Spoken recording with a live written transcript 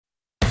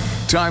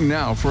Time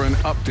now for an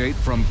update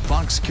from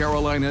Fox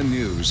Carolina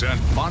News and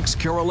Fox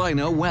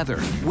Carolina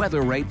Weather.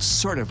 Weather rates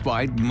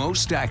certified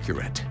most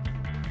accurate.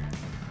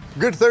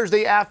 Good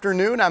Thursday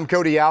afternoon. I'm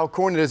Cody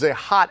Alcorn. It is a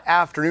hot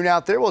afternoon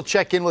out there. We'll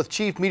check in with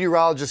Chief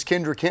Meteorologist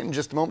Kendra Kent in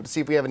just a moment to see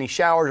if we have any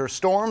showers or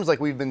storms like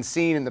we've been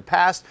seeing in the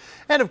past.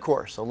 And of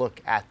course, a look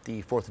at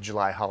the 4th of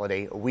July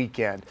holiday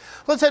weekend.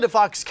 Let's head to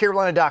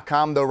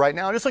foxcarolina.com though right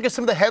now and just look at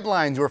some of the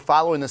headlines we're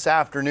following this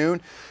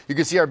afternoon. You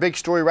can see our big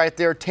story right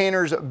there.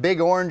 Tanner's Big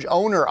Orange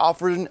owner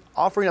offering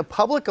a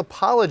public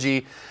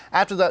apology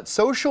after that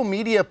social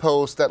media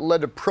post that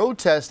led to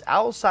protests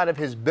outside of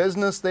his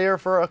business there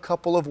for a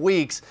couple of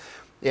weeks.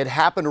 It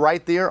happened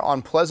right there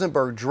on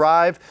Pleasantburg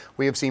Drive.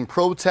 We have seen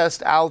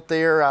protests out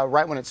there.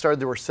 Right when it started,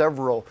 there were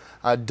several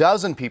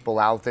dozen people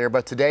out there.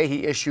 But today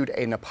he issued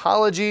an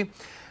apology.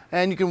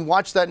 And you can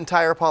watch that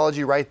entire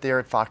apology right there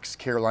at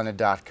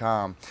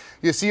foxcarolina.com.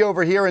 You see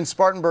over here in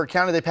Spartanburg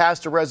County, they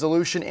passed a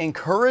resolution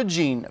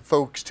encouraging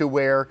folks to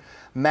wear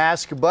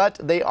masks, but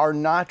they are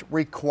not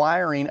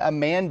requiring a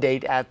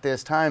mandate at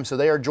this time. So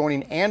they are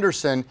joining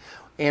Anderson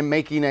and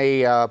making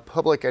a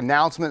public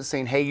announcement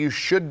saying, hey, you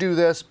should do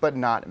this, but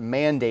not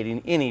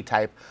mandating any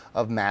type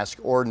of mask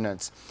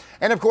ordinance.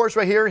 And of course,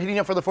 right here, heating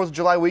up for the 4th of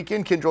July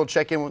weekend, Kendra will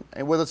check in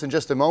with us in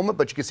just a moment,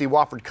 but you can see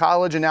Wofford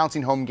College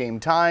announcing home game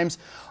times.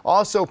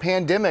 Also,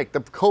 pandemic, the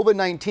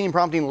COVID-19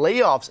 prompting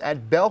layoffs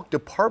at Belk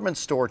department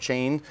store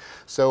chain.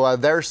 So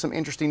there's some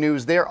interesting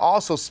news there.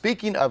 Also,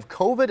 speaking of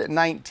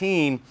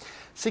COVID-19,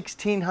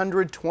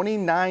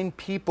 1,629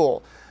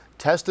 people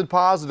tested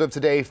positive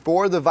today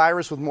for the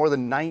virus with more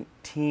than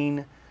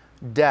 19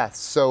 deaths.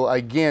 So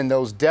again,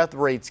 those death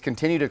rates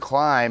continue to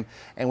climb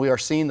and we are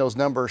seeing those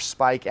numbers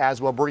spike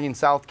as well, bringing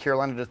South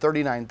Carolina to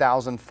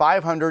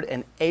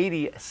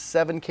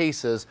 39,587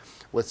 cases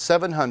with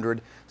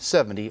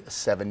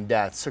 777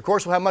 deaths. Of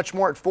course, we'll have much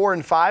more at 4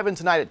 and 5 and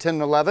tonight at 10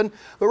 and 11.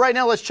 But right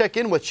now, let's check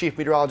in with Chief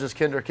Meteorologist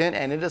Kendra Kent,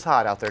 and it is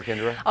hot out there,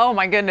 Kendra. Oh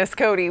my goodness,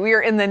 Cody. We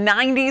are in the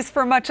 90s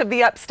for much of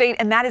the upstate,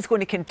 and that is going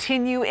to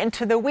continue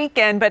into the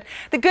weekend. But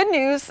the good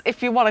news,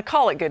 if you want to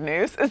call it good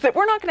news, is that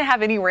we're not going to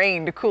have any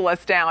rain to cool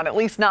us down, at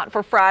least not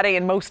for Friday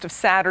and most of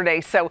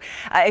Saturday. So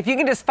if you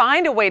can just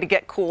find a way to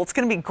get cool, it's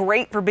going to be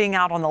great for being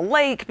out on the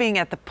lake, being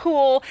at the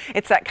pool.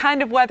 It's that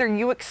kind of weather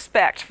you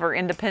expect for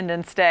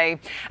Independence Day.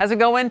 As we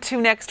go into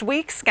next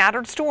week,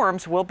 scattered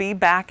storms will be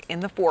back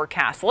in the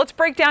forecast. So let's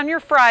break down your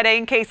Friday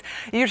in case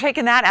you're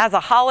taking that as a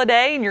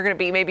holiday and you're going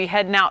to be maybe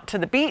heading out to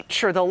the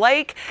beach or the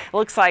lake. It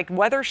looks like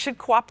weather should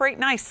cooperate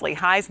nicely.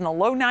 Highs in the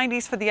low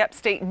 90s for the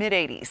upstate, mid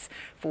 80s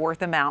for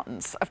the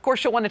mountains. Of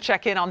course, you'll want to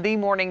check in on the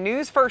morning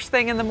news first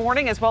thing in the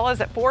morning, as well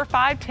as at 4,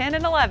 5, 10,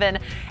 and 11,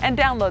 and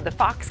download the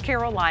Fox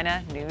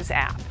Carolina News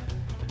app.